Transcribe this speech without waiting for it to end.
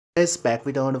Guys, back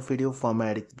with another video for my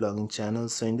addict blogging channel.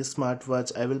 So in this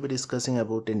smartwatch I will be discussing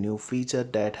about a new feature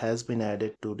that has been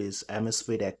added to this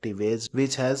Amazfit Active Edge,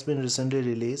 which has been recently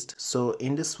released. So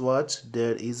in this watch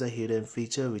there is a hidden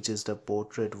feature which is the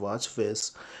portrait watch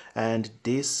face, and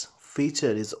this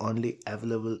feature is only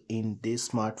available in this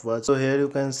smartwatch. So here you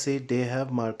can see they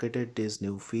have marketed this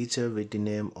new feature with the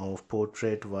name of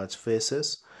portrait watch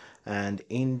faces, and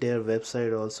in their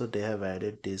website also they have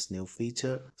added this new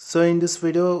feature. So in this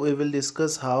video we will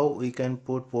discuss how we can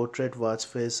put portrait watch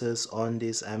faces on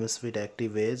this Amazfit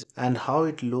Active Edge and how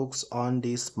it looks on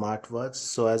this smartwatch.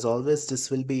 So as always,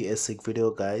 this will be a sick video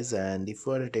guys, and if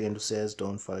you are taken to sales,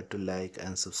 don't forget to like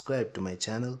and subscribe to my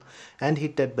channel and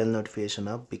hit that bell notification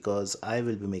up because I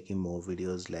will be making more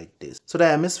videos like this. So the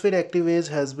Amazfit Active Edge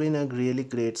has been a really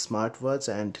great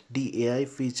smartwatch, and the AI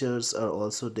features are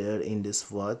also there in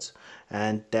this watch,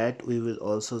 and that we will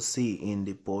also see in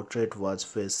the portrait watch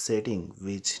face setting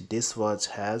which this watch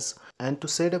has. And to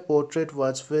set a portrait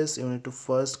watch face, you need to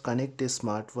first connect the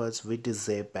smartwatch with the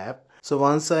Zap app. So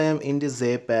once I am in the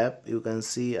Zap app, you can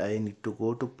see I need to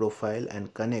go to profile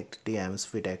and connect the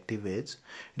Amazfit Active Edge.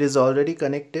 It is already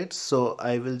connected, so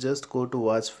I will just go to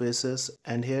watch faces,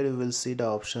 and here you will see the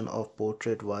option of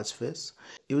portrait watch face.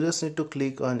 You just need to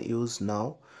click on use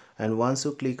now, and once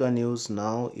you click on use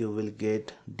now you will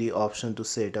get the option to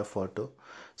set a photo.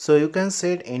 So you can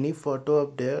set any photo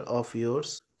up there of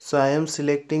yours. So I am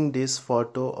selecting this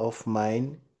photo of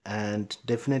mine, and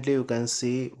definitely you can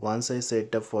see once I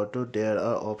set the photo there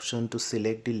are options to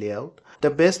select the layout. The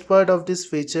best part of this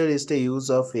feature is the use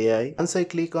of AI. Once I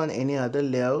click on any other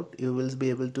layout, you will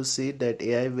be able to see that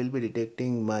AI will be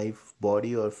detecting my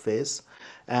body or face,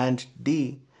 and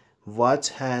the watch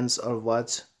hands or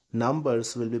watch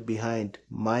numbers will be behind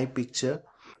my picture.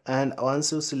 And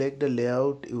once you select the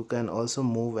layout, you can also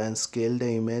move and scale the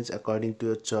image according to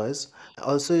your choice.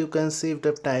 Also you can see if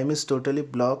the time is totally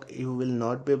blocked, you will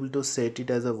not be able to set it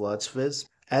as a watch face,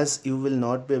 as you will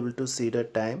not be able to see the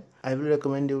time. I will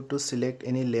recommend you to select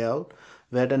any layout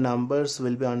where the numbers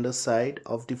will be on the side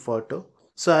of the photo.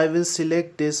 So I will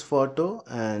select this photo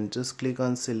and just click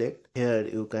on select. Here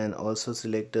you can also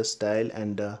select the style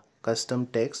and the custom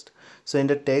text. So in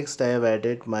the text I have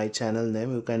added my channel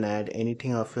name. You can add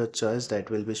anything of your choice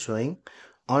that will be showing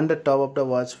on the top of the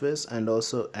watch face, and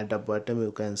also at the bottom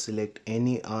you can select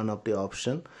any one of the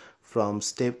option from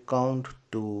step count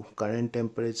to current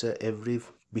temperature. Every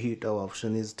bit of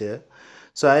option is there.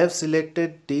 So I have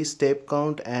selected the step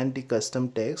count and the custom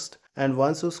text, and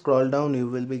once you scroll down you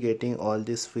will be getting all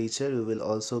this feature. You will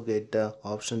also get the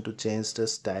option to change the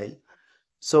style.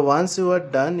 So once you are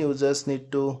done, you just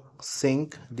need to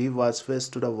sync the watch face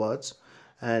to the watch,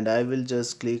 and I will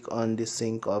just click on the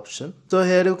sync option. So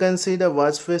here you can see the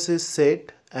watch face is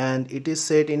set, and it is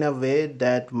set in a way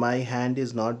that my hand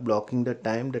is not blocking the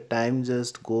time. The time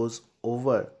just goes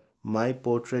over my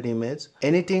portrait image.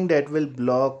 Anything that will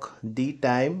block the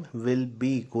time will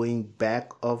be going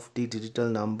back of the digital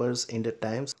numbers in the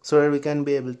times, so that we can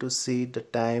be able to see the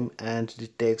time and the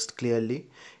text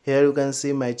clearly. Here you can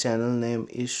see my channel name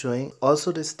is showing,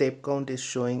 also the step count is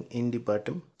showing in the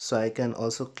bottom, so I can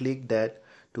also click that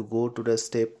to go to the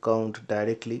step count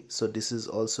directly. So this is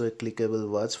also a clickable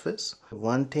watch face.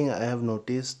 One thing I have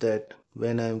noticed that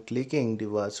when I am clicking the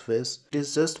watch face, it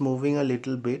is just moving a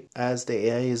little bit as the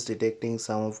AI is detecting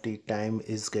some of the time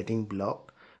is getting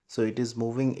blocked. So it is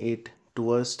moving it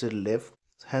towards the left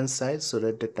hand side so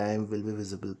that the time will be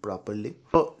visible properly.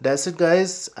 So that's it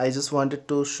guys. I just wanted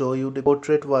to show you the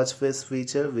portrait watch face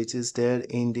feature which is there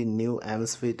in the new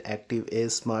Amazfit Active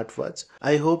Edge smartwatch.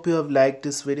 I hope you have liked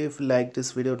this video. If you like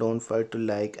this video, don't forget to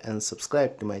like and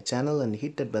subscribe to my channel and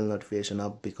hit that bell notification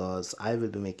up because I will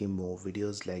be making more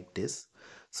videos like this.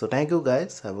 So thank you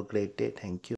guys. Have a great day. Thank you.